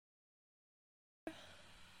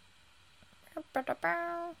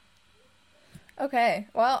Okay,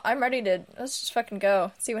 well, I'm ready to... Let's just fucking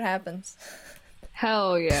go. See what happens.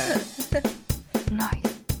 Hell yeah. Nice.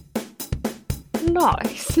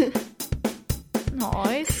 Nice.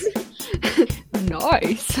 Nice.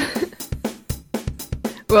 Nice.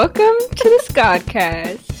 Welcome to the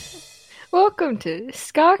Scodcast. Welcome to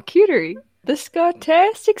Scott Cutery, the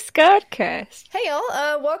Scotastic Scodcast. Hey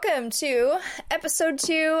y'all, welcome to episode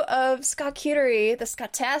 2 of Scott Cutery, the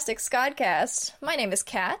Scotastic Scodcast. My name is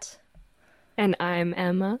Kat. And I'm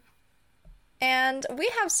Emma. And we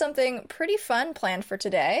have something pretty fun planned for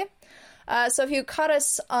today. So if you caught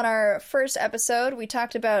us on our first episode, we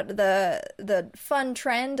talked about the fun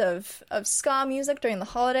trend of ska music during the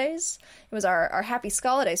holidays. It was our Happy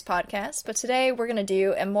Skaholidays podcast. But today we're going to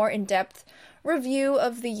do a more in-depth review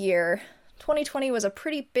of the year. 2020 was a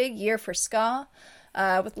pretty big year for ska,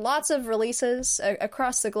 with lots of releases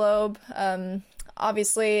across the globe.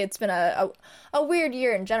 Obviously, it's been a weird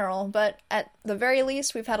year in general, but at the very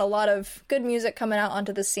least, we've had a lot of good music coming out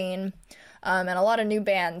onto the scene, and a lot of new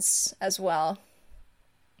bands as well.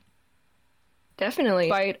 Definitely. In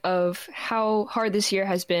spite of how hard this year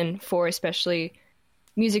has been for especially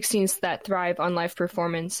music scenes that thrive on live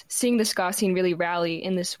performance, seeing the ska scene really rally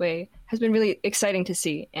in this way has been really exciting to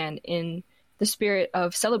see. And in the spirit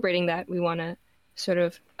of celebrating that, we want to sort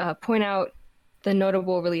of point out the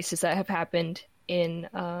notable releases that have happened in,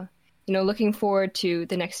 looking forward to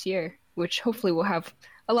the next year, which hopefully will have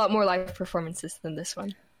a lot more live performances than this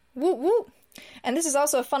one. Woo woo! And this is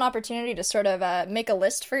also a fun opportunity to sort of make a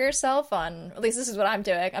list for yourself on, at least this is what I'm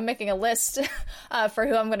doing. I'm making a list for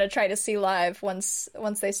who I'm going to try to see live once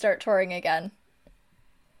they start touring again.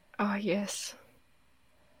 Oh, yes.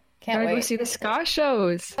 Can't wait. Go see the ska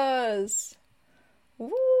shows.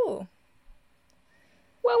 Woo!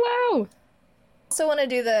 Wow! Also want to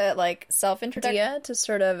do the self-introduction to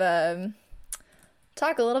sort of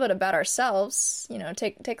talk a little bit about ourselves.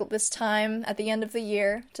 Take this time at the end of the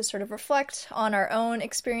year to sort of reflect on our own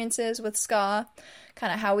experiences with ska,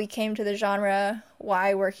 kind of how we came to the genre,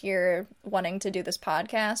 why we're here wanting to do this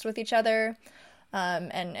podcast with each other,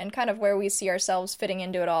 and kind of where we see ourselves fitting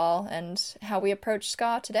into it all, and how we approach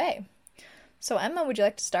ska today. So Emma, would you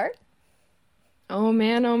like to start? Oh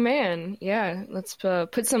man. Yeah, let's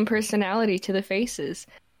put some personality to the faces.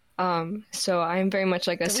 So I'm very much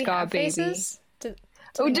like a ska baby. Faces? Do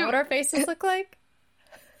we know what our faces look like?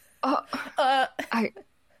 I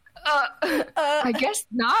guess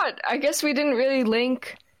not. I guess we didn't really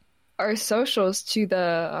link our socials to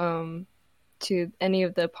the to any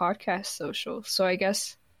of the podcast socials. So I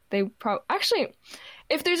guess they actually,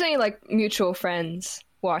 if there's any mutual friends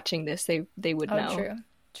watching this, they would know.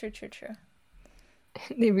 True.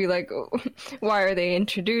 They'd be like, oh, why are they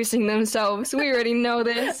introducing themselves? We already know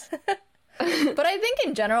this. But I think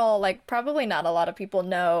in general, probably not a lot of people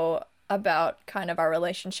know about kind of our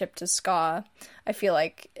relationship to ska. I feel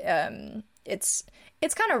like it's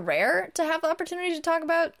kind of rare to have the opportunity to talk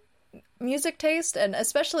about music taste, and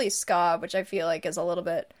especially ska, which I feel like is a little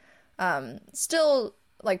bit still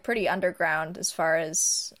pretty underground as far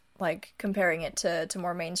as comparing it to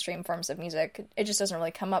more mainstream forms of music. It just doesn't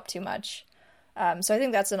really come up too much. So I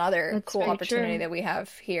think that's another cool opportunity that we have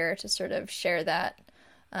here to sort of share that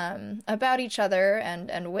about each other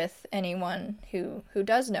and with anyone who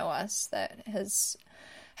does know us that has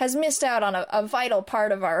missed out on a vital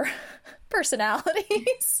part of our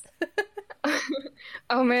personalities.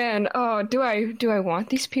 Oh man, do I want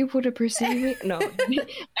these people to perceive me? No.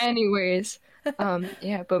 Anyways,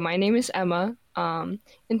 yeah, but my name is Emma.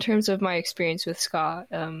 In terms of my experience with ska,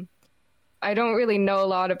 I don't really know a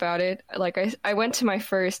lot about it. I went to my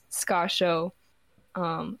first ska show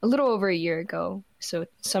a little over a year ago, so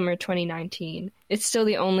summer 2019. It's still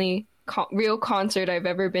the only real concert I've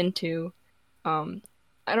ever been to.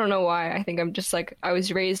 I don't know why. I think I'm just I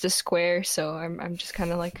was raised a square, so I'm just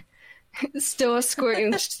kind of still a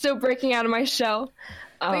square, still breaking out of my shell.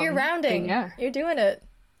 But you're rounding. Yeah. You're doing it.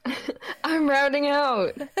 I'm rounding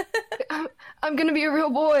out. I'm gonna be a real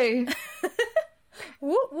boy.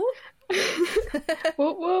 Whoop whoop.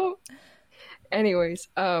 Whoop whoop. Anyways,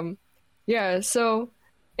 yeah, so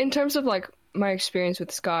in terms of my experience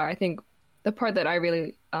with ska, I think the part that I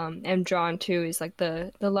really am drawn to is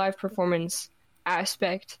the live performance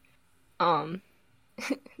aspect. This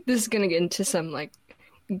is gonna get into some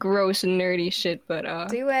gross nerdy shit, but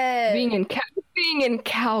do it. Being in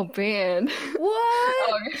Cal band.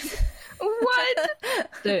 What? What?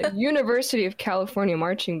 The University of California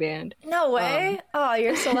marching band. No way. Oh,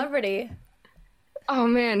 you're a celebrity. Oh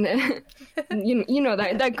man, you know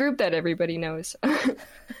that group that everybody knows. Is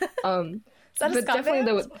that a ska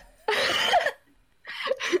band?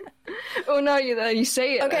 Oh no, you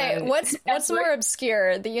say it. Okay, what's more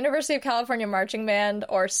obscure, the University of California Marching Band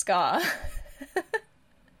or ska?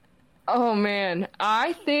 Oh man,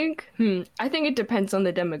 I think it depends on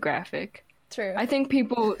the demographic. True. I think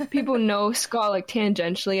people know ska like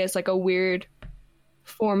tangentially as like a weird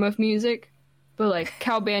form of music, but like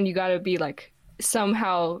cow band, you gotta be like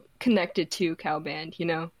somehow connected to cow band, you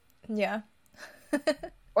know? Yeah.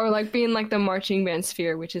 Or like being like the marching band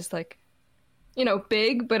sphere, which is like, you know,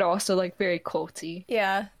 big but also like very culty.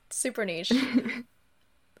 Yeah, super niche.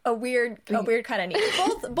 A weird kind of niche.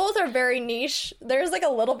 Both are very niche. There's like a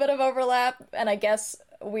little bit of overlap, and I guess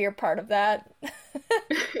we are part of that,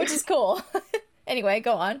 which is cool. Anyway,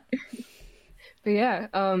 go on. But yeah,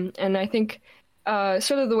 and I think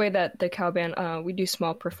sort of the way that the cow band, we do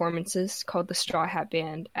small performances called the Straw Hat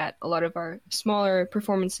Band at a lot of our smaller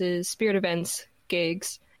performances, spirit events,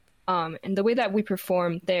 gigs. And the way that we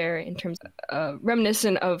perform there in terms of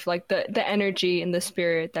reminiscent of like the energy and the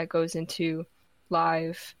spirit that goes into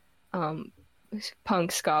live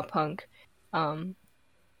punk, ska punk,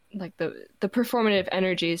 like the performative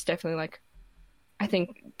energy is definitely like, I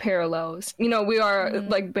think, parallels. You know, we are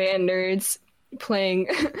like band nerds playing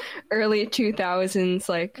early 2000s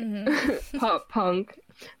like pop punk,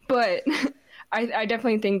 but I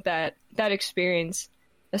definitely think that experience,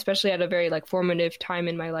 especially at a very like formative time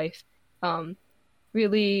in my life,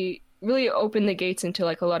 really opened the gates into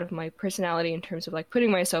like a lot of my personality in terms of like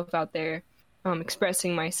putting myself out there,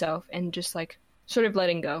 expressing myself, and just like sort of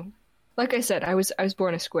letting go. Like I said, I was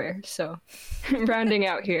born a square, so rounding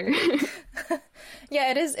out here.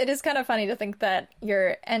 Yeah, it is kind of funny to think that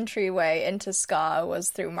your entryway into ska was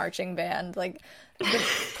through marching band, like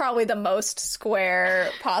probably the most square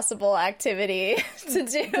possible activity to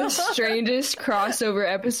do. The strangest crossover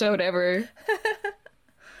episode ever.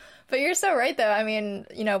 But you're so right, though. I mean,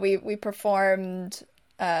 you know, we performed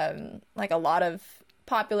like a lot of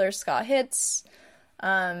popular ska hits,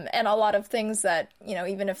 and a lot of things that, you know,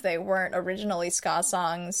 even if they weren't originally ska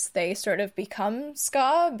songs, they sort of become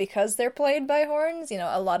ska because they're played by horns. You know,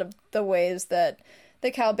 a lot of the ways that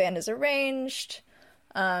the cow band is arranged,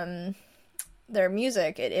 their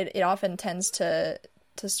music, it often tends to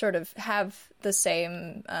sort of have the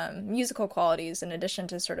same musical qualities in addition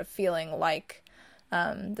to sort of feeling like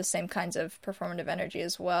the same kinds of performative energy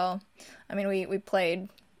as well. I mean, we played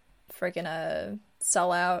freaking a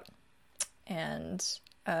Sellout and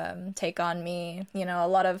Take on Me, you know, a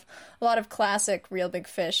lot of classic Real Big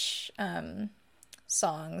Fish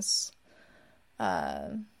songs.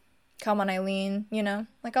 Come on Eileen, you know,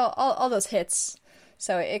 like all those hits.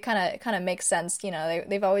 So it kind of makes sense, you know.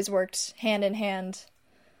 They've always worked hand in hand,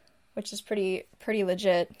 which is pretty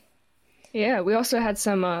legit. Yeah, we also had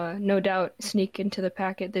some No Doubt sneak into the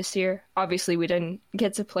packet this year. Obviously, we didn't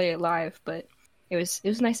get to play it live, but it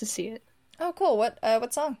was nice to see it. Oh, cool. What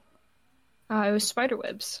song? It was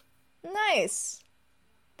Spiderwebs. Nice.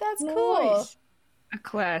 That's cool. Nice. A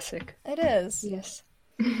classic. It is. Yes.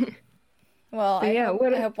 Well, I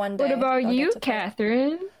hope one day. What about you,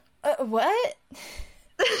 Catherine? What?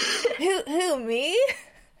 Who me?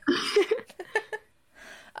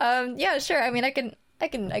 Yeah, sure. I mean, I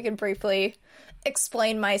can briefly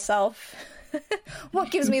explain myself.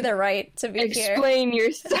 What gives me the right to be here? Explain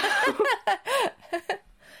yourself.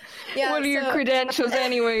 Yeah, what are your credentials,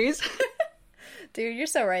 anyways? Dude, you're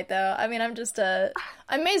so right, though. I mean, I'm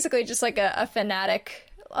basically just like a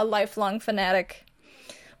fanatic, a lifelong fanatic.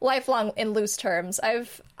 Lifelong in loose terms.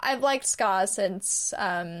 I've liked ska since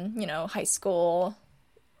you know, high school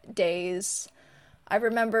days. I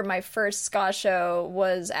remember my first ska show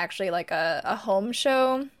was actually like a home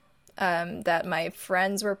show that my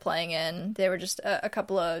friends were playing in. They were just a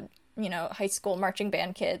couple of, you know, high school marching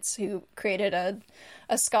band kids who created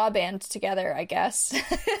a ska band together, I guess.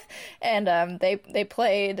 And they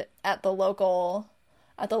played at the local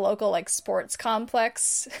like sports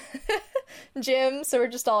complex gym. So we're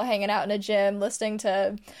just all hanging out in a gym listening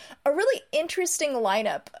to a really interesting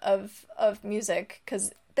lineup of music,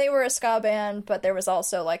 because they were a ska band, but there was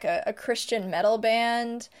also like a Christian metal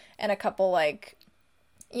band and a couple like,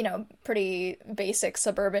 you know, pretty basic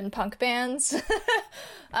suburban punk bands.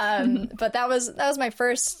 But that was my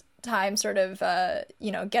first time sort of,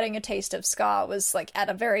 you know, getting a taste of ska. Was like at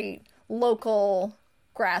a very local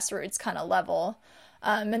grassroots kind of level.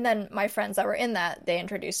 And then my friends that were in that, they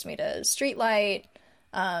introduced me to Streetlight,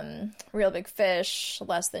 Real Big Fish,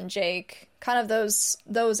 Less Than Jake, kind of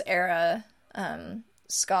those era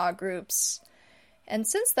ska groups. And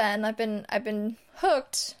since then, I've been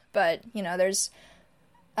hooked. But you know, there's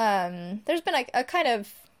been a kind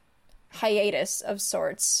of hiatus of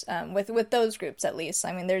sorts with those groups, at least.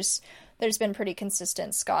 I mean, there's there's been pretty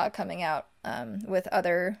consistent ska coming out with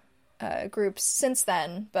other groups since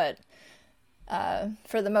then, but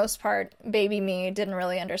for the most part, Baby Me didn't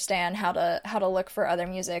really understand how to look for other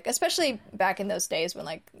music, especially back in those days when,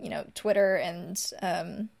 like, you know, Twitter and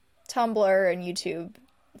Tumblr and YouTube,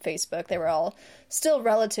 Facebook, they were all still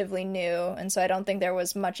relatively new, and so I don't think there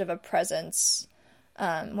was much of a presence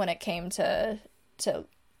when it came to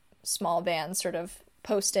small bands sort of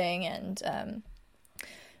posting and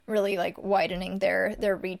really like widening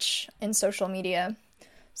their reach in social media.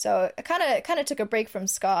 So I kind of took a break from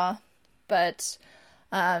ska, but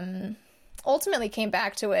ultimately came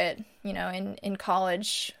back to it, you know, in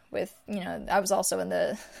college with, you know, I was also in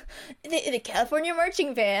the California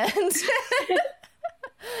marching band.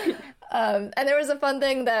 And there was a fun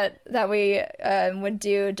thing that we would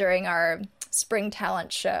do during our spring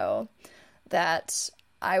talent show that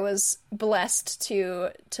I was blessed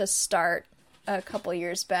to start a couple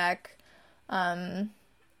years back,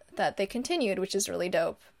 that they continued, which is really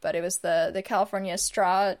dope. But it was the California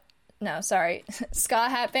Ska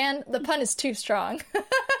Hat Band. The pun is too strong.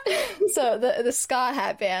 So the Ska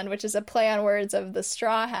Hat Band, which is a play on words of the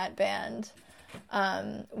Straw Hat Band,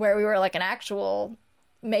 where we were like an actual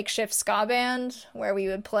makeshift ska band where we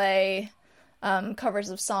would play covers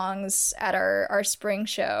of songs at our spring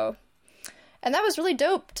show. And that was really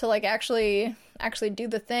dope to like actually do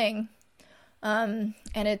the thing. And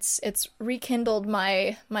it's rekindled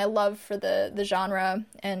my love for the genre,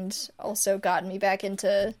 and also gotten me back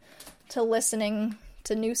into listening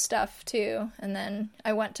to new stuff too. And then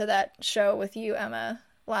I went to that show with you, Emma,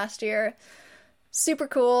 last year. Super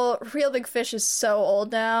cool. Real Big Fish is so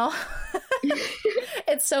old now.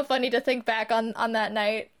 It's so funny to think back on that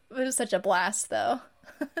night. It was such a blast, though.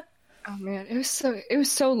 Oh man, it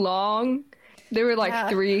was so long. There were like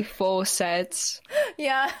 3 full sets.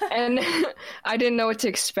 Yeah. And I didn't know what to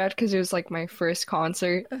expect because it was like my first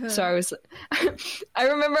concert. Uh-huh. So I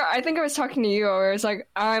remember, I think I was talking to you, where I was like,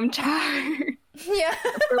 I'm tired. Yeah.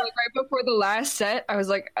 Like right before the last set, I was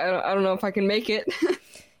like, I don't know if I can make it.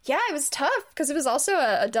 Yeah, it was tough because it was also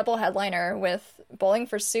a double headliner with Bowling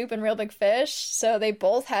for Soup and Real Big Fish. So they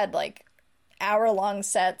both had like hour-long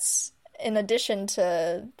sets in addition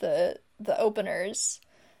to the openers.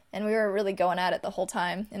 And we were really going at it the whole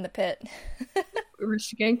time in the pit. We were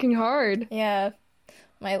skanking hard. Yeah.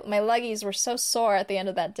 My leggies were so sore at the end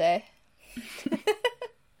of that day.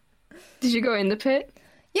 Did you go in the pit?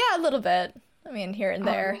 Yeah, a little bit. I mean, here and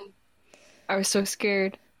there. I was so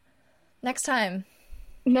scared. Next time.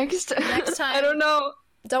 Next time. I don't know.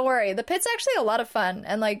 Don't worry. The pit's actually a lot of fun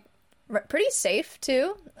and like pretty safe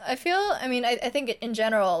too, I feel. I mean, I think in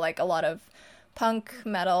general, like a lot of punk,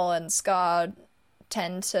 metal, and ska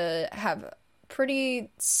tend to have pretty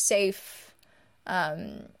safe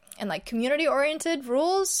and like community oriented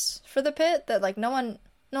rules for the pit that like no one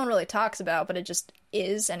really talks about, but it just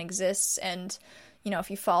is and exists. And you know,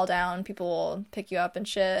 if you fall down, people will pick you up and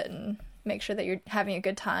shit and make sure that you're having a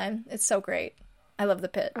good time. It's so great. I love the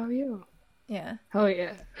pit. Oh yeah. Yeah. Oh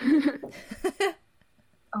yeah.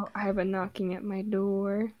 Oh, I have a knocking at my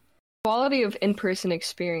door. Quality of in-person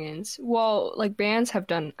experience. Well, like bands have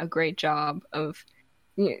done a great job of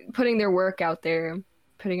putting their work out there,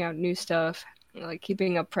 putting out new stuff, like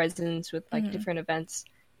keeping up presence with like different events.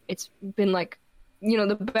 It's been like, you know,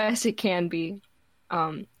 the best it can be.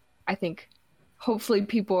 I think hopefully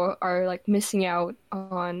people are like missing out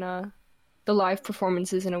on the live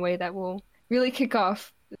performances in a way that will really kick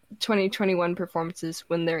off 2021 performances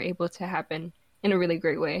when they're able to happen in a really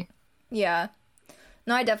great way. Yeah.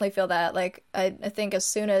 No, I definitely feel that. Like, I think as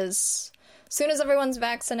soon as everyone's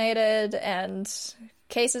vaccinated and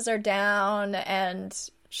cases are down and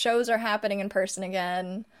shows are happening in person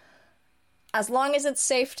again, as long as it's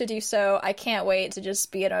safe to do so, I can't wait to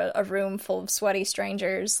just be in a room full of sweaty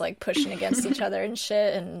strangers, like, pushing against each other and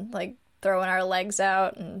shit, and, like, throwing our legs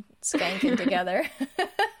out and skanking together.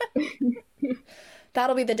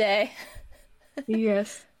 That'll be the day.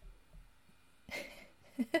 Yes.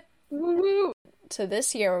 Woo-woo. To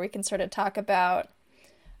this year, where we can sort of talk about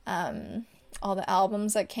all the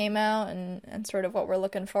albums that came out and sort of what we're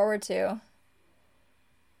looking forward to.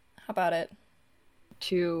 How about it?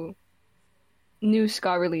 To new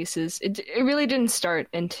ska releases. It really didn't start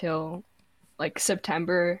until like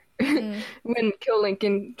September when Kill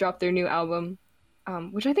Lincoln dropped their new album,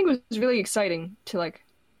 which I think was really exciting to like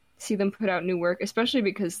see them put out new work, especially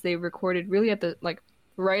because they recorded really at the like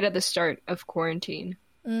right at the start of quarantine.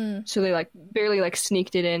 So they like barely like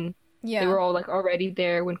sneaked it in. Yeah. They were all like already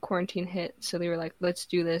there when quarantine hit, so they were like, let's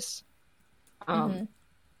do this.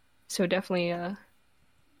 So definitely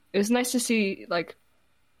it was nice to see like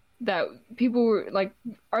that people were like,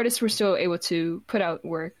 artists were still able to put out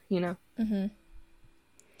work, you know?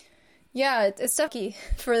 Yeah, it's sucky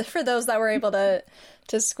for those that were able to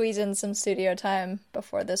squeeze in some studio time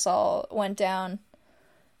before this all went down.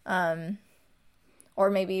 Or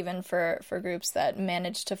maybe even for groups that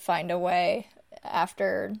managed to find a way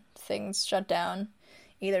after things shut down,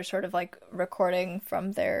 either sort of like recording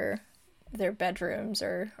from their bedrooms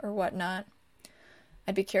or whatnot.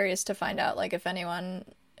 I'd be curious to find out like if anyone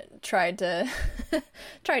tried to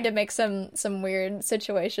make some weird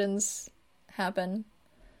situations happen.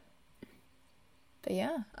 But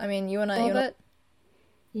yeah, I mean, you and I,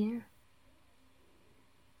 yeah.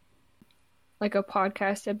 Like a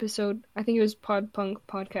podcast episode, I think it was Pod Punk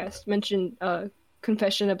Podcast, mentioned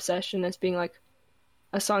Confession Obsession as being like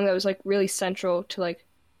a song that was like really central to like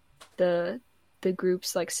the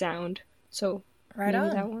group's like sound. So right maybe on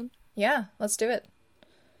that one. Yeah, let's do it.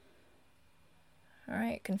 All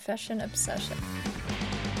right, Confession Obsession.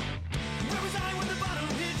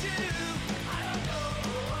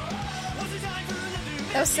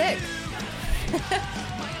 That was sick.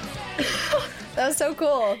 That was so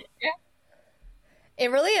cool. Yeah.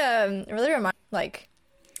 It really reminds like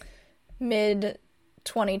mid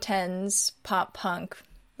 2010s pop punk.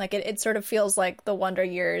 Like it sort of feels like the Wonder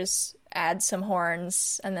Years add some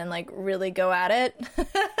horns and then like really go at it.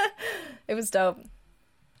 It was dope.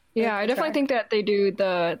 Yeah, I definitely think that they do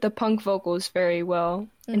the punk vocals very well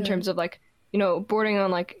in terms of like, you know, bordering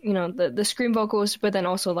on like, you know, the scream vocals, but then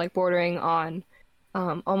also like bordering on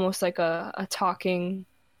almost like a talking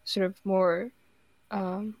sort of more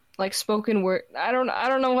like spoken word. I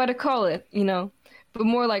don't know what to call it, you know, but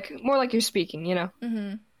more like you're speaking, you know.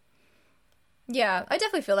 Yeah, I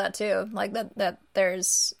definitely feel that too. Like that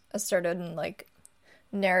there's a certain like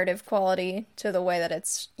narrative quality to the way that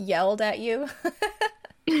it's yelled at you.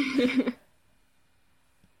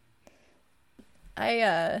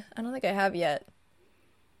 I don't think I have yet.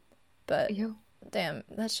 But damn,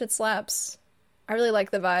 that shit slaps. I really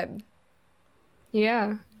like the vibe.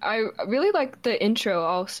 Yeah. I really like the intro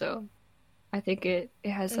also. I think it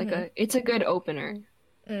has like it's a good opener.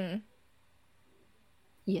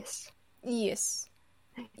 Yes. Yes.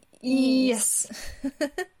 Yes.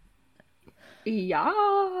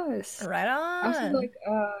 Yes. Right on. I also like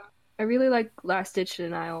I really like Last Ditch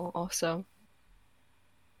Denial also.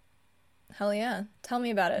 Hell yeah. Tell me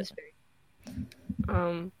about it.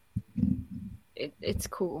 It's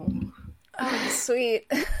cool. Oh, sweet.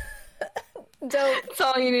 Dope. That's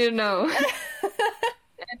all you need to know.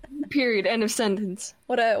 Period. End of sentence.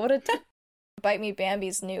 What a Bite Me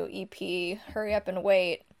Bambi's new EP, Hurry Up and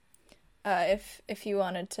Wait. If you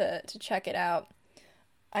wanted to check it out.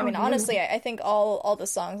 I mean, honestly, I think all the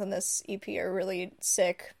songs on this EP are really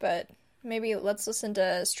sick, but maybe let's listen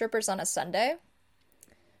to Strippers on a Sunday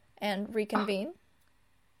and reconvene.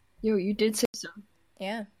 Yo, you did say so.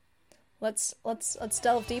 Yeah. Let's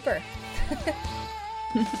delve deeper.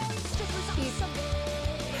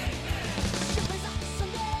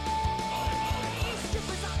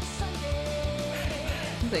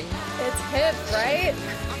 It's hip, right?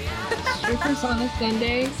 Strippers on a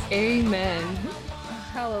Sunday. Amen.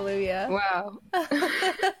 Hallelujah. Wow.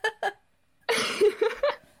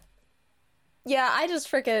 Yeah,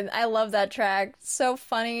 I love that track. So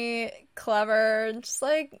funny, clever, just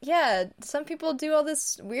like, yeah, some people do all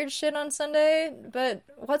this weird shit on Sunday, but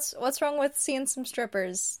what's wrong with seeing some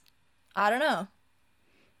strippers? I don't know.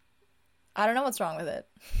 I don't know what's wrong with it.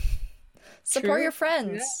 Support True. your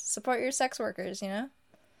friends. Yeah. Support your sex workers, you know?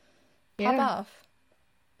 Yeah. Pop off.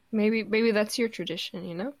 Maybe that's your tradition,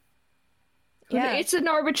 you know? Yeah. It's an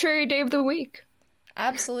arbitrary day of the week.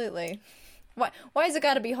 Absolutely. Why has it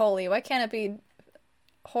got to be holy? Why can't it be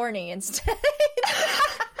horny instead?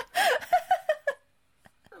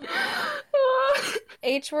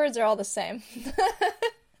 H words are all the same.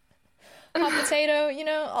 Hot potato, you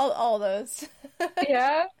know, all those.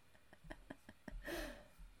 Yeah.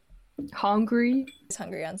 Hungry. He's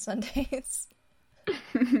hungry on Sundays.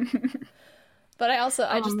 But I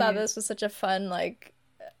just thought this was such a fun, like,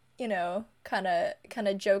 you know, kind of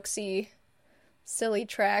jokesy, silly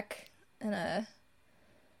track. And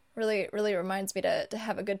really reminds me to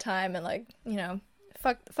have a good time and, like, you know,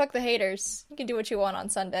 fuck the haters. You can do what you want on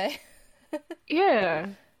Sunday. Yeah.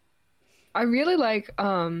 I really like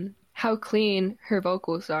how clean her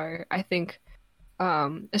vocals are. I think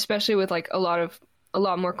especially with like a lot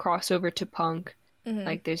more crossover to punk. Mm-hmm.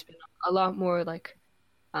 Like there's been a lot more like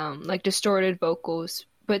distorted vocals,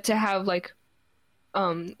 but to have like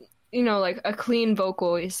you know, like a clean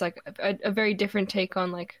vocal is like a very different take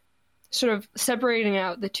on like sort of separating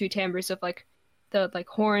out the two timbres of like the like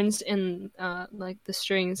horns and like the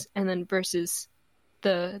strings, and then versus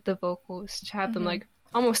the vocals, to have them like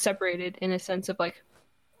almost separated in a sense of like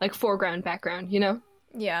foreground, background, you know?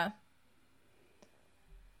 Yeah.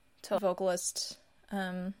 To vocalist.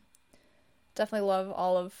 Definitely love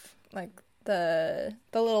all of like the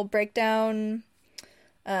little breakdown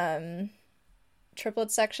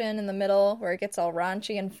triplet section in the middle where it gets all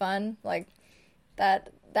raunchy and fun. Like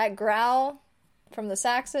that growl from the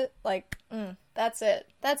sax, that's it.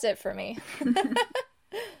 That's it for me.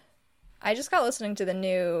 I just got listening to the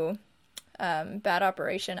new Bad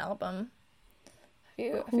Operation album.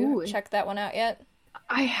 Have you checked that one out yet?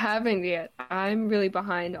 I haven't yet. I'm really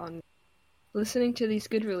behind on listening to these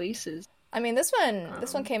good releases. I mean, this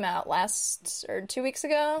one came out 2 weeks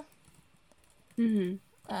ago.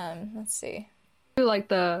 Let's see. Like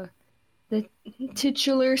the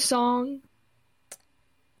titular song.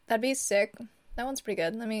 That'd be sick. That one's pretty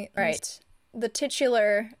good. Right. The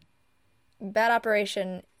titular Bad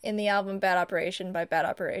Operation in the album Bad Operation by Bad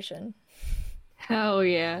Operation. Hell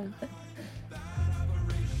yeah.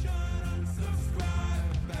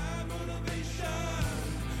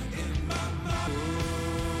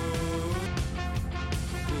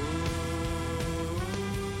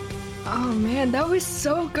 Oh man, that was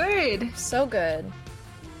so good. So good.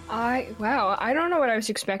 Wow, I don't know what I was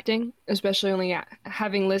expecting, especially only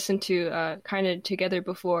having listened to kind of Together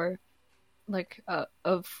before, like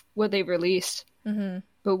of what they released.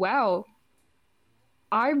 But wow,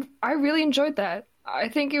 I really enjoyed that. I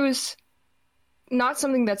think it was not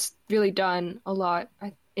something that's really done a lot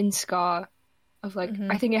in ska. Of like,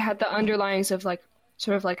 I think it had the underlyings of like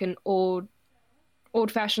sort of like an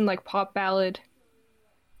old-fashioned like pop ballad,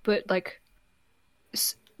 but like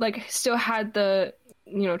still had the,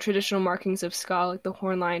 you know, traditional markings of ska, like the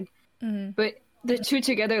horn line. But the two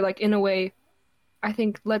together, like in a way, I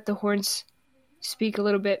think let the horns speak a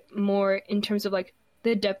little bit more in terms of like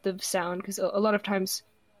the depth of sound, because a lot of times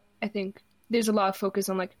I think there's a lot of focus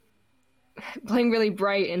on like playing really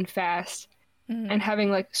bright and fast, and having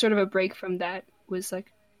like sort of a break from that was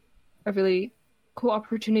like a really cool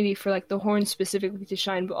opportunity for like the horns specifically to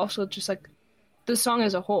shine, but also just like the song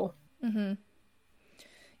as a whole.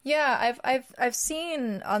 Yeah, I've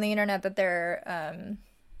seen on the internet that they're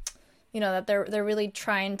that they're really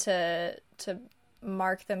trying to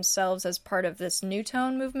mark themselves as part of this new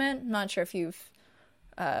tone movement. I'm not sure if you've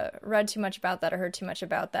read too much about that or heard too much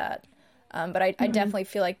about that, but I definitely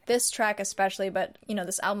feel like this track especially, but you know,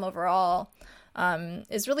 this album overall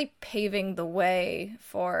is really paving the way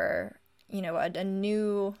for, you know, a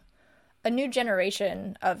new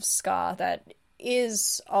generation of ska that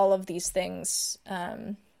is all of these things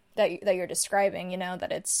that you're describing. You know,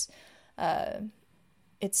 that it's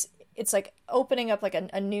like opening up like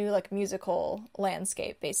a new like musical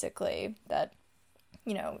landscape, basically, that,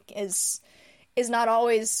 you know, is not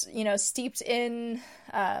always, you know, steeped in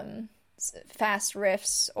fast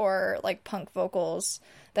riffs or like punk vocals,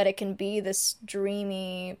 that it can be this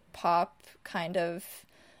dreamy pop kind of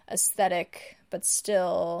aesthetic, but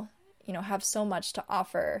still, you know, have so much to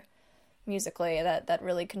offer musically that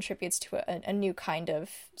really contributes to a new kind of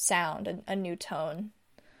sound, a new tone,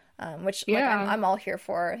 which like, I'm all here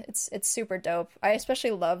for. It's super dope. I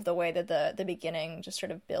especially love the way that the beginning just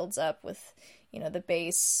sort of builds up with, you know, the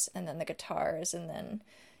bass and then the guitars, and then,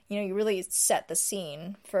 you know, you really set the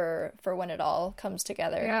scene for when it all comes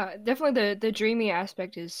together. Yeah, definitely the dreamy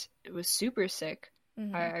aspect it was super sick.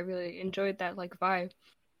 I really enjoyed that like vibe.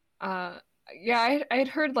 I had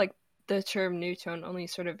heard like the term new tone only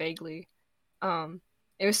sort of vaguely.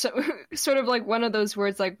 It was sort of like one of those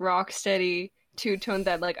words like rock steady, two-tone,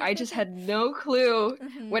 that like I just had no clue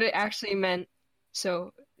what it actually meant.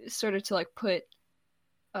 So sort of to like put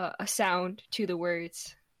a sound to the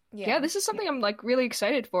words. Yeah, this is something I'm like really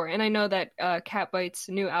excited for, and I know that Catbite's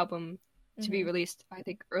new album to be released, I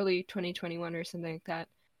think early 2021 or something like that,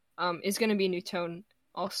 is going to be new tone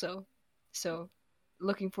also. So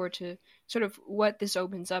looking forward to sort of what this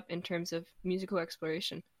opens up in terms of musical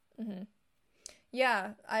exploration.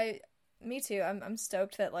 Yeah, me too. I'm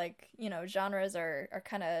stoked that, like, you know, genres are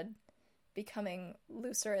kind of becoming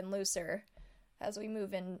looser and looser as we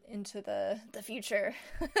move into the future.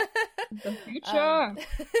 The future.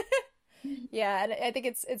 Yeah, and I think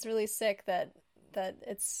it's really sick that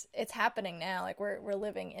it's happening now. Like we're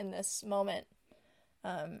living in this moment,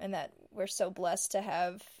 and that we're so blessed to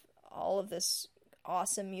have all of this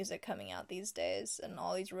awesome music coming out these days, and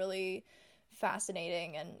all these really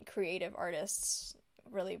fascinating and creative artists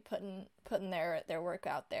really putting their work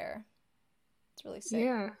out there. It's really sick.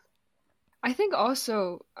 Yeah. I think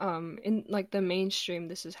also in like the mainstream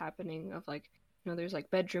this is happening, of like, you know, there's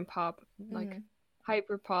like bedroom pop, like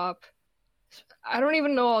hyperpop. I don't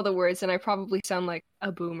even know all the words, and I probably sound like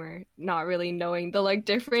a boomer, not really knowing the like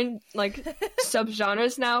different like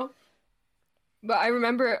subgenres now. But I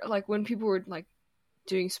remember like when people were like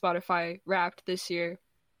doing Spotify Wrapped this year,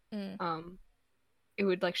 it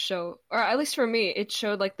would like show, or at least for me, it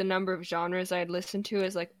showed like the number of genres I had listened to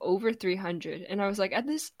is like over 300, and I was like,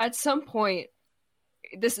 at some point,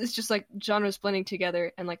 this is just like genres blending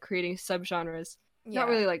together and like creating subgenres, not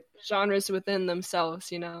really like genres within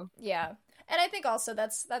themselves, you know? Yeah. And I think also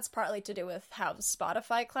that's partly to do with how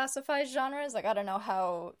Spotify classifies genres. Like, I don't know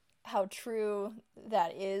how true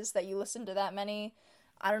that is, that you listen to that many.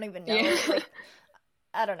 I don't even know. Yeah. Like,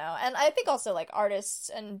 I don't know. And I think also like artists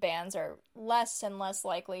and bands are less and less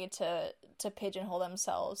likely to pigeonhole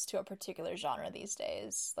themselves to a particular genre these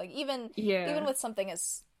days. Like even with something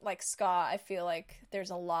as like ska, I feel like there's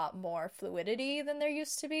a lot more fluidity than there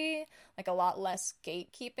used to be. Like a lot less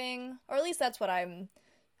gatekeeping, or at least that's what I'm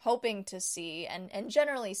hoping to see and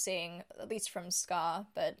generally seeing, at least from ska.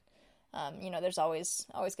 But you know, there's always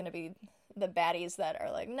going to be the baddies that are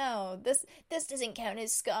like, no, this doesn't count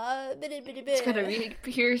as ska. It's gonna be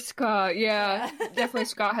pure ska. Yeah. Definitely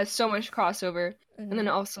ska has so much crossover. And then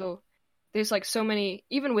also there's like so many,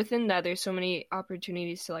 even within that, there's so many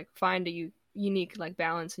opportunities to like find a unique like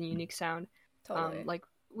balance and unique sound. Totally. Like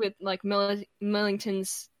with like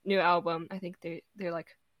Millington's new album, I think they're like,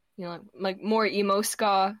 you know, like more emo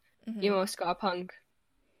ska punk.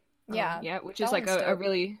 Yeah. Which is like a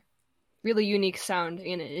really really unique sound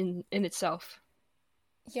in itself.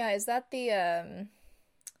 Yeah, is that the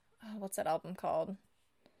what's that album called?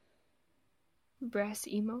 Brass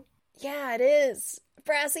emo? Yeah, it is.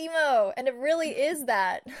 Brass emo, and it really is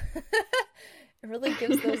that. It really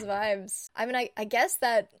gives those vibes. I mean, I guess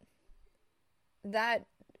that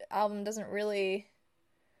album doesn't really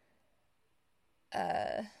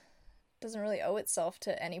owe itself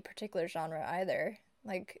to any particular genre either.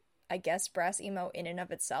 Like, I guess brass emo in and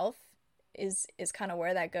of itself is kind of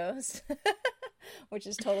where that goes, which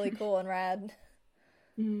is totally cool and rad.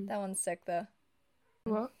 That one's sick though.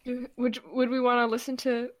 Well, would we want to listen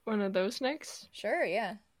to one of those next? Sure,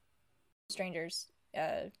 yeah. Strangers,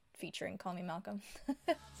 featuring Call Me Malcolm.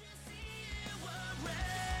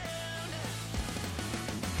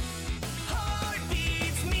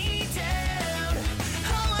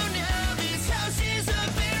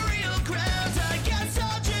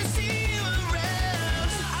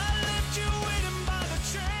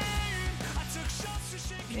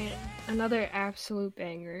 Another absolute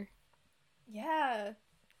banger. Yeah.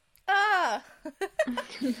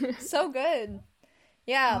 So good.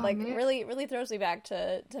 Yeah, like man. really throws me back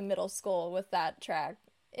to middle school with that track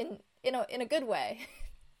in a good way.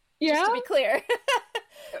 Yeah. Just to be clear.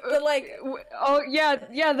 But like,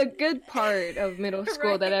 the good part of middle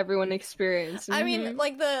school that everyone experienced. I mean,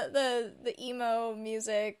 like the emo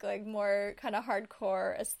music, like more kind of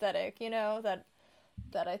hardcore aesthetic, you know, that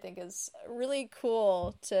I think is really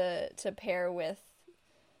cool to pair with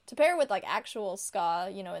like actual ska,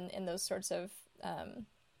 you know, in those sorts of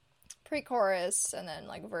pre-chorus and then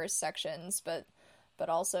like verse sections, but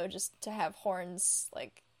also just to have horns,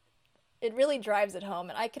 like it really drives it home.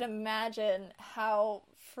 And I can imagine how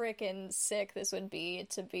freaking sick this would be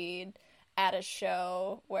to be at a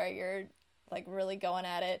show where you're like really going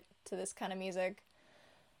at it to this kind of music.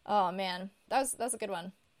 Oh man, that was a good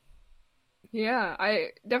one. Yeah, I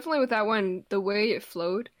definitely, with that one, the way it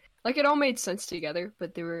flowed, like it all made sense together,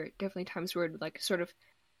 but there were definitely times where it would like sort of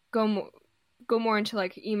go more into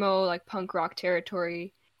like emo, like punk rock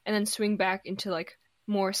territory, and then swing back into like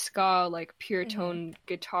more ska, like pure tone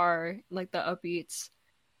guitar, like the upbeats,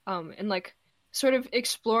 and like sort of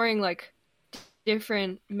exploring like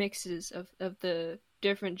different mixes of the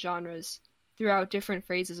different genres throughout different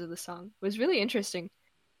phases of the song. It was really interesting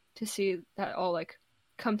to see that all like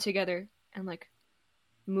come together and like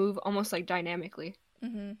move almost like dynamically.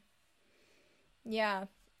 Yeah,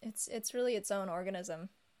 it's really its own organism.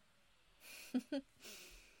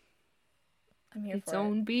 I'm here for its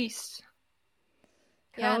own beast.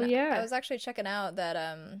 Yeah, yeah. I was actually checking out that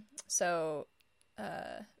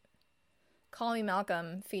Call Me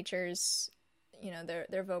Malcolm features, you know,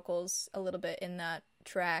 their vocals a little bit in that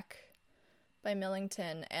track by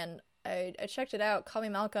Millington, and I checked it out. Call Me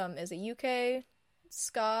Malcolm is a UK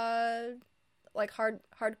ska, like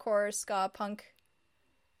hardcore ska punk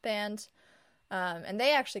band, and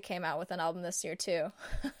they actually came out with an album this year too.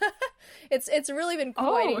 It's really been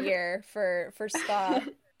quite a year for ska.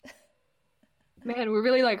 Man, we're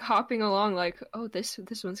really like hopping along, like, oh, this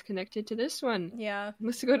one's connected to this one. Yeah,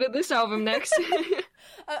 let's go to this album next.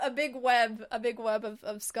 a big web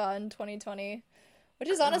of ska in 2020, Which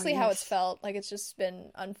is honestly how it's yes. felt. Like it's just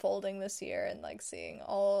been unfolding this year and like seeing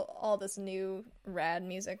all this new rad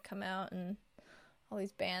music come out and all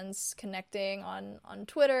these bands connecting on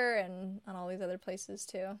Twitter and on all these other places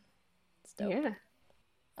too. It's dope.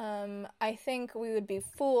 Yeah. I think we would be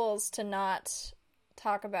fools to not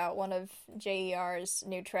talk about one of JER's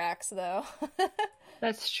new tracks though.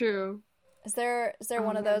 That's true. Is there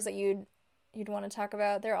one of those that you'd want to talk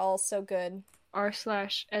about? They're all so good.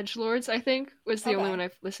 R/Edgelords, I think, was the only Okay. one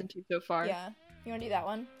I've listened to so far. Yeah. You want to do that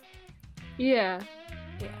one? Yeah.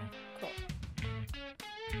 Yeah. Cool.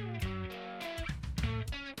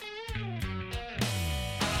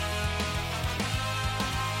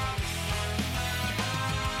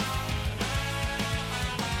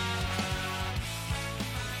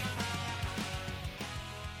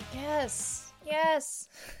 Yes. Yes.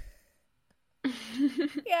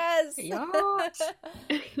 Yes. Yes.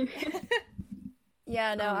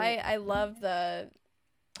 Yeah, no, I love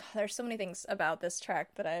there's so many things about this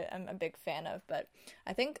track that I'm a big fan of, but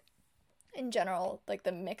I think in general, like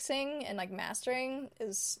the mixing and like mastering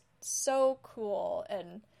is so cool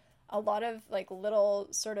and a lot of like little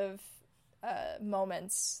sort of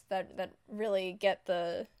moments that really get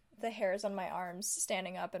the hairs on my arms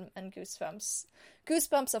standing up and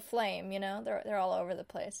goosebumps aflame, you know? They're all over the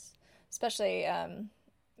place. Especially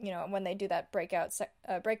when they do that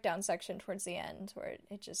breakdown section towards the end where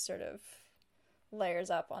it just sort of layers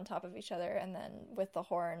up on top of each other and then with the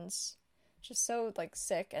horns just so like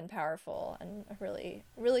sick and powerful and a really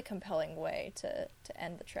really compelling way to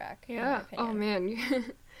end the track in my Yeah. opinion. Oh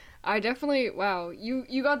man. I definitely wow,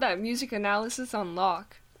 you got that music analysis on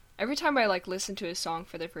lock. Every time I like listen to a song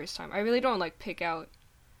for the first time, I really don't like pick out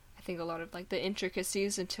I think a lot of like the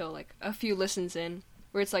intricacies until like a few listens in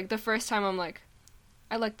where it's like the first time I'm like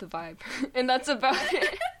I like the vibe and that's about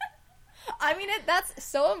it. I mean that's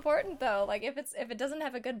so important though. Like if it doesn't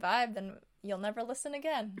have a good vibe then you'll never listen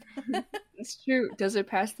again. It's true. Does it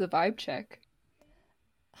pass the vibe check?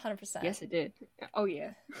 100%. Yes, it did. Oh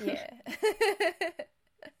yeah. Yeah.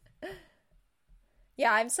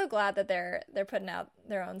 Yeah, I'm so glad that they're putting out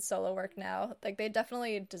their own solo work now. Like they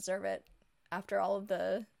definitely deserve it after all of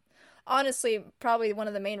the honestly probably one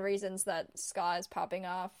of the main reasons that ska is popping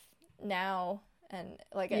off now and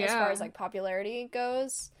like as far as like popularity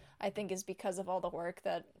goes, I think is because of all the work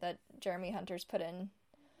that Jeremy Hunter's put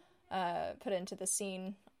into the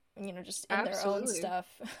scene, you know, just in their own stuff.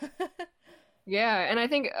 Yeah, and I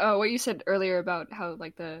think what you said earlier about how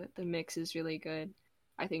like the mix is really good.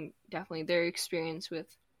 I think definitely their experience with,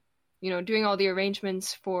 you know, doing all the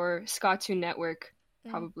arrangements for Ska Network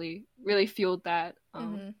probably really fueled that.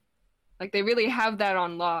 Like they really have that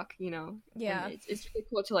on lock, you know. Yeah, and it's really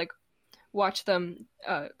cool to like watch them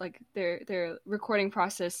like their recording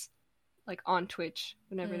process like on Twitch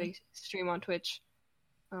whenever they stream on Twitch.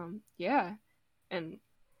 Yeah, and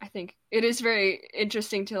I think it is very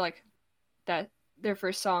interesting to like that their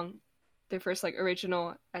first like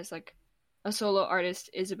original as like a solo artist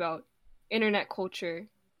is about internet culture,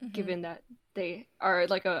 given that they are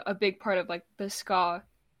like a big part of like the ska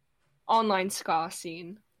online ska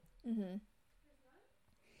scene.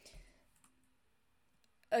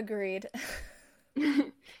 Agreed.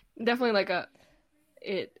 Definitely like I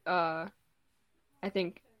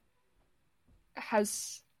think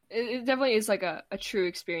it definitely is like a true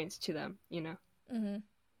experience to them, you know.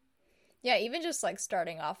 Yeah, even just like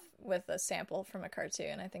starting off with a sample from a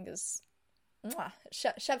cartoon, I think is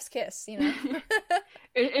chef's kiss, you know.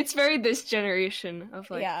 It's very this generation of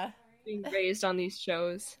like Yeah. being raised on these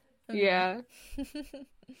shows. Yeah.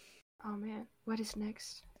 Oh man, what is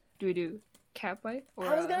next? Do we do Catbite? Or,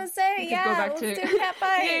 I was gonna say, we could yeah, go back let's to... do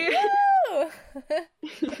Catbite.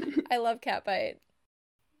 Woo! I love Catbite.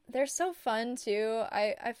 They're so fun too.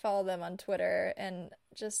 I follow them on Twitter and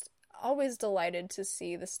just always delighted to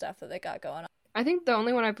see the stuff that they got going on. I think the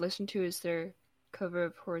only one I've listened to is their cover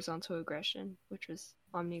of Horizontal Aggression, which was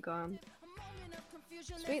Omnigone.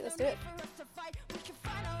 Sweet, let's do it.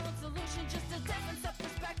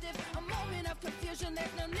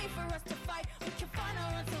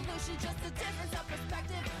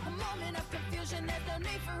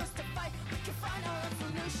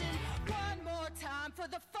 One more time for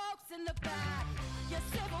the folks in the back. Your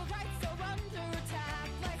civil rights are under attack.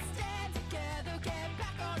 Let's stand together, get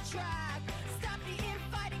back on track. Stop the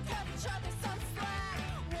infighting, cut each other some slack.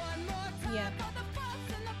 One more time for the folks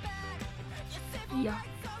in the back. Your civil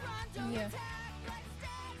rights are under attack. Let's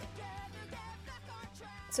stand together, get back on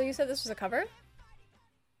track. So you said this was a cover?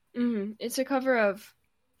 It's a cover of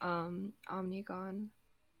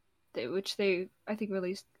which they I think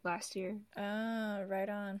released last year. Ah, right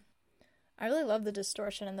on. I really love the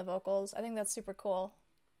distortion in the vocals. I think that's super cool.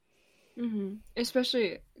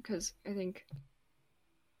 Especially because I think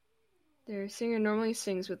their singer normally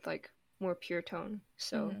sings with like more pure tone,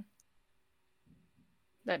 so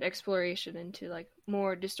that exploration into like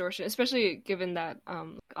more distortion, especially given that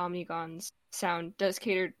Omnigon's sound does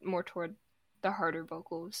cater more toward the harder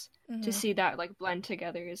vocals. To see that like blend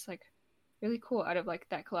together is like really cool out of like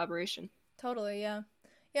that collaboration. Totally, yeah.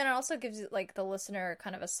 Yeah, and it also gives like the listener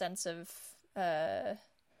kind of a sense of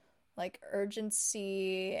like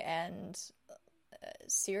urgency and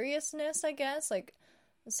seriousness, I guess, like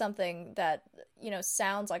something that, you know,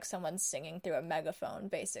 sounds like someone's singing through a megaphone,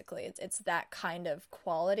 basically. It's that kind of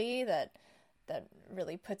quality that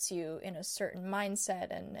really puts you in a certain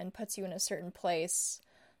mindset and puts you in a certain place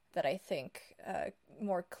that I think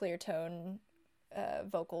more clear tone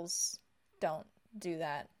vocals don't do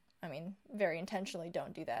that. I mean, very intentionally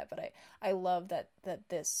don't do that, but I love that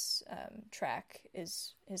this track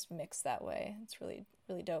is mixed that way. It's really,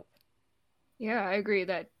 really dope. Yeah, I agree.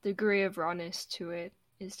 That degree of rawness to it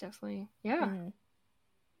is definitely,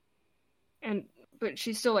 but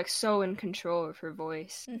she's still like so in control of her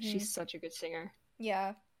voice. She's such a good singer.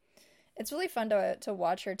 Yeah. It's really fun to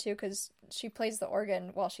watch her too, because she plays the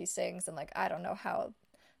organ while she sings, and like I don't know how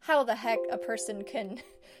the heck a person can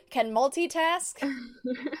multitask.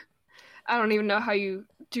 I don't even know how you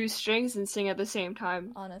do strings and sing at the same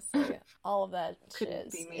time. Honestly, all of that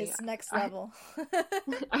Couldn't be me. is next level.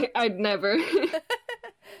 I'd never.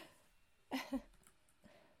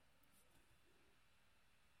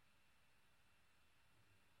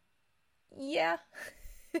 Yeah.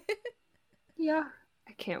 Yeah.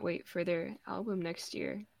 I can't wait for their album next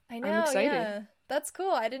year. I know, I'm excited. yeah. That's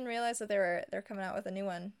cool. I didn't realize that they're coming out with a new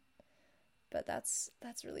one. But that's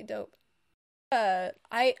really dope.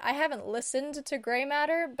 I haven't listened to Grey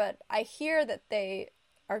Matter, but I hear that they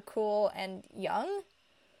are cool and young.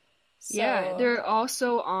 So... Yeah, they're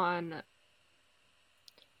also on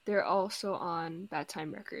Bad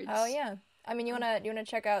Time Records. Oh yeah. I mean, you wanna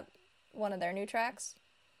check out one of their new tracks?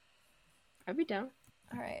 I'd be down.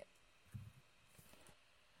 All right.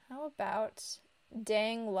 How about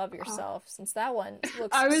Dang Love Yourself, since that one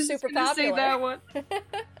looks I was super gonna popular. say that one.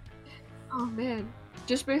 Oh man.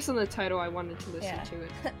 Just based on the title, I wanted to listen to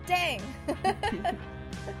it. Dang!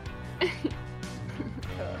 Cool,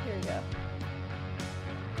 here we go.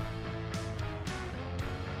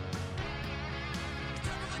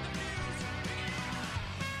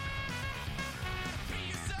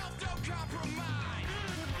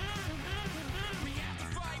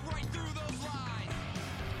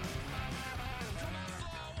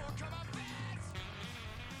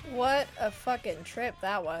 What a fucking trip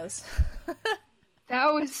that was.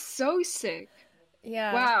 That was so sick.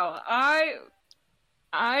 Yeah. Wow.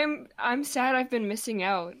 I'm sad I've been missing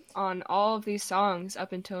out on all of these songs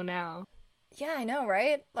up until now. Yeah, I know,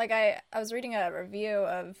 right? Like I was reading a review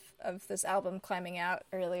of this album Climbing Out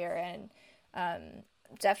earlier, and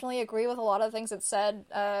definitely agree with a lot of things it said.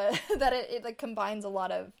 That it like combines a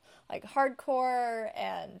lot of like hardcore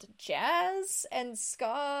and jazz and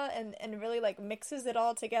ska and really like mixes it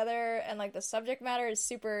all together, and like the subject matter is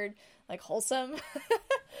super like wholesome,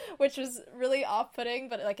 which was really off-putting,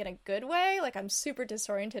 but like in a good way. Like I'm super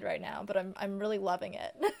disoriented right now, but I'm really loving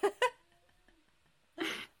it.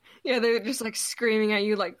 Yeah, they're just like screaming at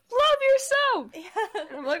you like, love yourself! Yeah.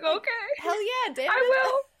 And I'm like, okay. Hell yeah, damn it. I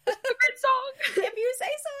will! It's a great song! If you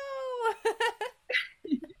say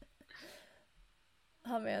so!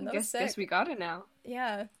 Oh man, that was sick. Guess we got it now.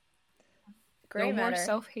 Yeah. Grey No more Matter.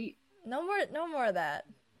 self-hate. No more of that.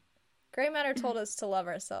 Grey Matter told us to love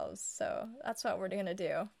ourselves, so that's what we're gonna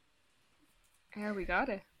do. Yeah, we got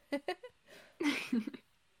it.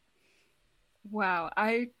 Wow,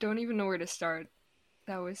 I don't even know where to start.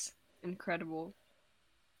 That was incredible.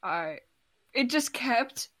 It just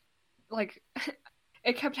kept, like,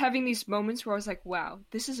 it kept having these moments where I was like, wow,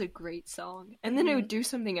 this is a great song. And then it would do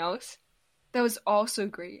something else that was also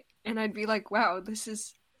great. And I'd be like, wow, this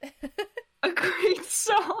is a great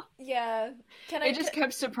song. Yeah. It just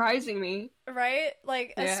kept surprising me. Right?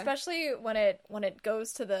 Like, Yeah. especially when it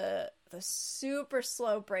goes to the super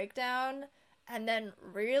slow breakdown and then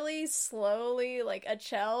really slowly like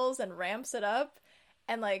achels and ramps it up,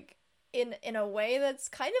 and like in a way that's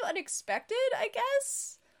kind of unexpected, I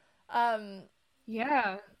guess.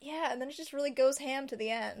 Yeah. Yeah, and then it just really goes ham to the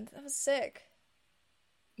end. That was sick.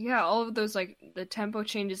 Yeah, all of those, like, the tempo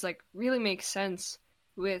changes, like, really make sense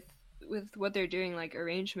with what they're doing, like,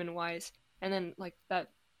 arrangement-wise. And then, like, that,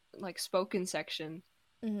 like, spoken section.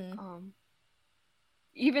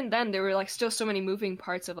 Even then, there were, like, still so many moving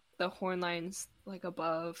parts of like, the horn lines, like,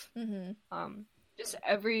 above. just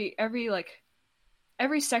every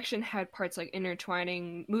section had parts like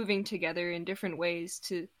intertwining, moving together in different ways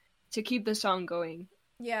to keep the song going.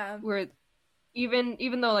 Yeah. Where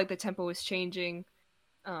even though like the tempo was changing,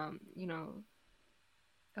 you know,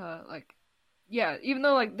 like yeah, even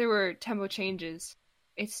though like there were tempo changes,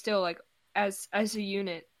 it's still like as a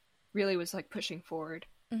unit really was like pushing forward.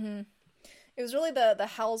 Mm-hmm. It was really the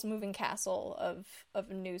Howl's Moving Castle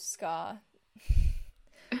of new ska.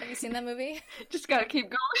 Have you seen that movie? Just gotta keep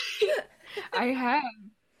going. I have.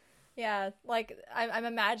 Yeah, like I'm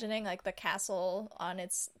imagining like the castle on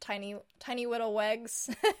its tiny little legs,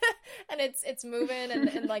 and it's moving,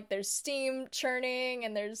 and like there's steam churning,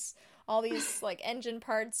 and there's all these like engine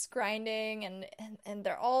parts grinding, and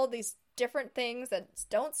they're all these different things that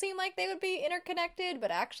don't seem like they would be interconnected,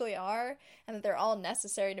 but actually are, and that they're all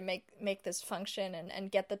necessary to make this function and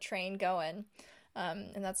get the train going.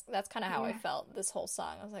 And that's kind of how I felt this whole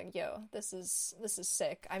song. I was like, yo, this is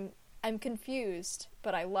sick. I'm confused,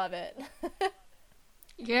 but I love it.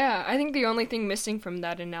 Yeah, I think the only thing missing from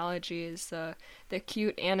that analogy is the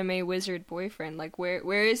cute anime wizard boyfriend. Like,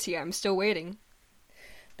 where is he? I'm still waiting.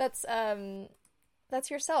 That's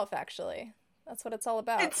yourself, actually. That's what it's all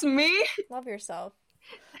about. It's me. Love yourself.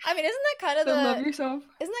 I mean, isn't that kind of love yourself?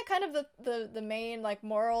 Isn't that kind of the main like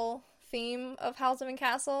moral theme of Howl's Moving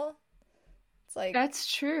Castle? It's like that's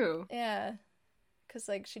true. Yeah. Because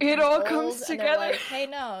like it all comes and together. Like, hey,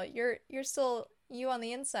 no, you're still you on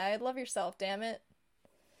the inside. Love yourself, damn it.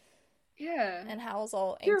 Yeah. And Howl's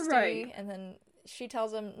all angsty, you're right. And then she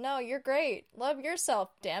tells him, "No, you're great. Love yourself,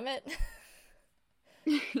 damn it."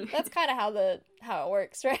 That's kind of how it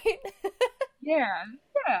works, right? Yeah.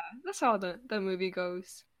 That's how the movie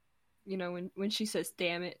goes. You know, when she says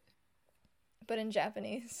 "damn it," but in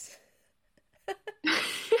Japanese.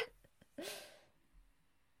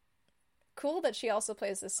 Cool that she also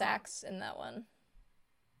plays the sax in that one.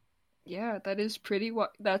 Yeah, that's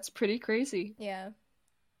pretty crazy. Yeah.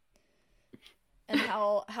 And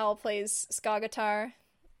Howl plays ska guitar,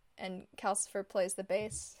 and Calcifer plays the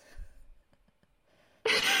bass.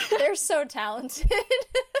 They're so talented.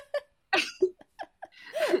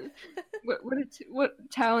 What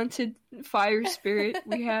talented fire spirit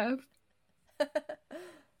we have.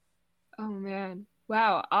 Oh man.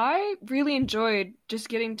 Wow, I really enjoyed just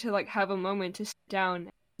getting to like have a moment to sit down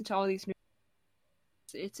to all these new.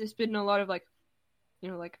 It's been a lot of like, you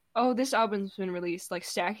know, like, oh, this album's been released, like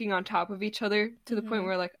stacking on top of each other to the point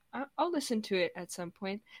where like I'll listen to it at some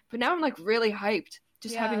point. But now I'm like really hyped,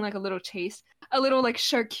 just having like a little taste, a little like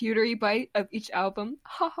charcuterie bite of each album.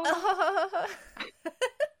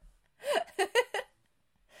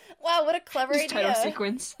 Wow, what a clever idea. Title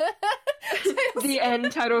sequence. The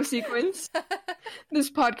end title sequence.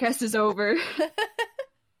 This podcast is over.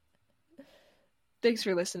 Thanks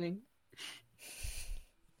for listening.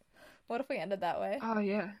 What if we ended that way? Oh,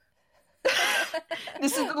 yeah.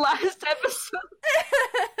 This is the last episode.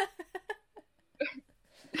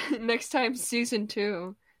 Next time, season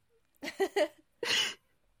 2.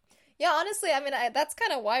 Yeah, honestly, I mean, that's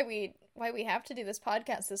kind of why we have to do this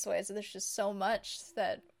podcast this way. So there's just so much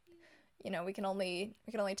that, you know, we can only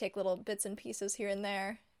take little bits and pieces here and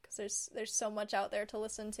there because there's so much out there to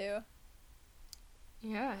listen to.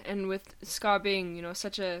 Yeah, and with ska being, you know,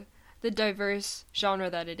 the diverse genre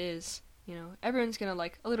that it is, you know, everyone's gonna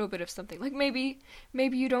like a little bit of something. Like maybe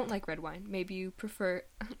you don't like red wine, maybe you prefer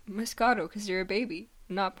Moscato because you're a baby.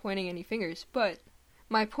 I'm not pointing any fingers, but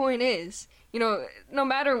my point is, you know, no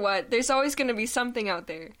matter what, there's always gonna be something out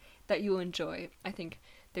there that you'll enjoy. I think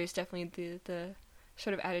there's definitely the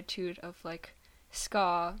sort of attitude of like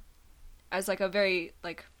ska as like a very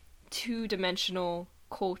like two-dimensional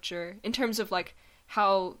culture in terms of like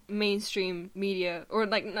how mainstream media, or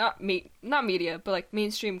like not media, but like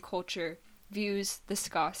mainstream culture views the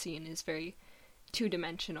ska scene is very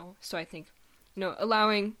two-dimensional. So I think, you know,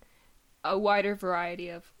 allowing a wider variety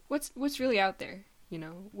of what's really out there, you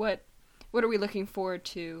know, what are we looking forward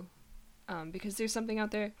to, because there's something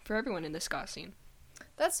out there for everyone in the ska scene.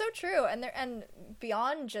 That's so true, and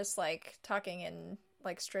beyond just like talking in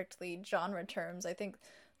like strictly genre terms, I think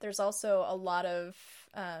there's also a lot of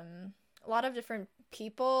different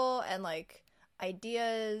people and like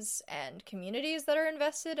ideas and communities that are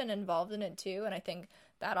invested and involved in it too, and I think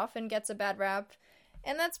that often gets a bad rap,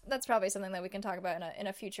 and that's probably something that we can talk about in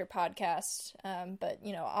a future podcast. But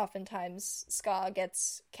you know, oftentimes ska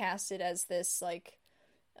gets casted as this like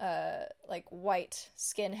white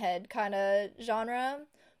skinhead kind of genre,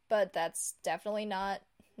 but that's definitely not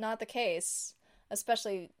the case,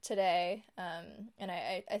 especially today. And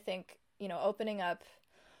I think, you know, opening up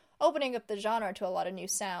opening up the genre to a lot of new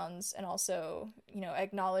sounds, and also, you know,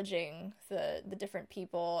 acknowledging the different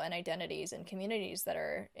people and identities and communities that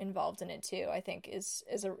are involved in it too, I think is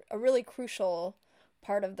a really crucial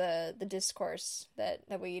part of the discourse that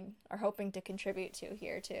we are hoping to contribute to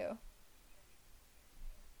here too.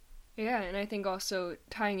 Yeah, and I think also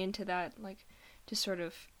tying into that, like, to sort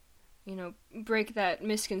of, you know, break that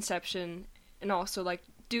misconception and also, like,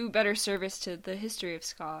 do better service to the history of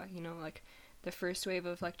ska, you know, like, the first wave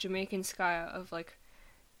of, like, Jamaican ska, of, like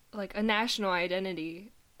a national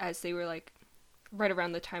identity as they were, like, right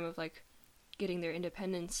around the time of, like, getting their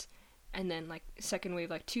independence, and then, like, second wave,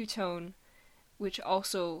 like, two-tone, which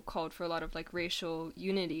also called for a lot of, like, racial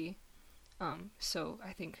unity. So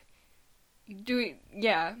I think doing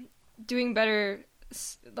better,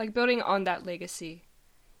 like, building on that legacy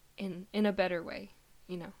in a better way,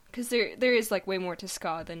 you know, because there is, like, way more to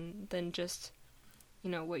ska than just, you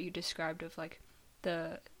know, what you described of, like,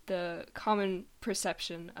 the common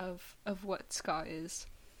perception of what ska is.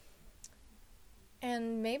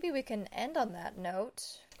 And maybe we can end on that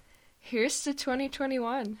note. Here's to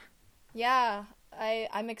 2021. Yeah,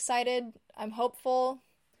 I'm excited. I'm hopeful.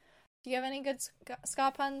 Do you have any good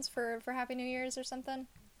ska puns for Happy New Year's or something?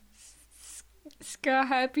 Ska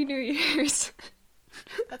Happy New Year's.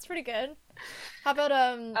 That's pretty good. How about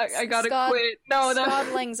I gotta quit. No,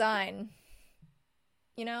 Auld Lang Syne.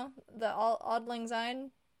 You know, the Auld Lang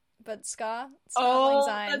Syne, but ska. Auld Lang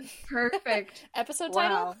Syne. That's perfect. Episode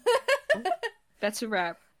Wow. title. That's a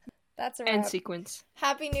wrap. That's a wrap. End sequence.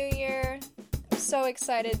 Happy New Year. So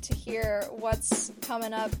excited to hear what's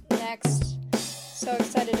coming up next. So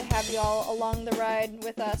excited to have you all along the ride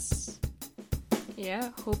with us.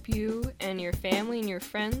 Yeah, hope you and your family and your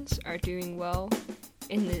friends are doing well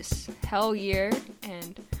in this hell year,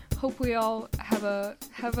 and hope we all have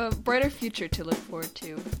a brighter future to look forward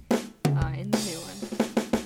to.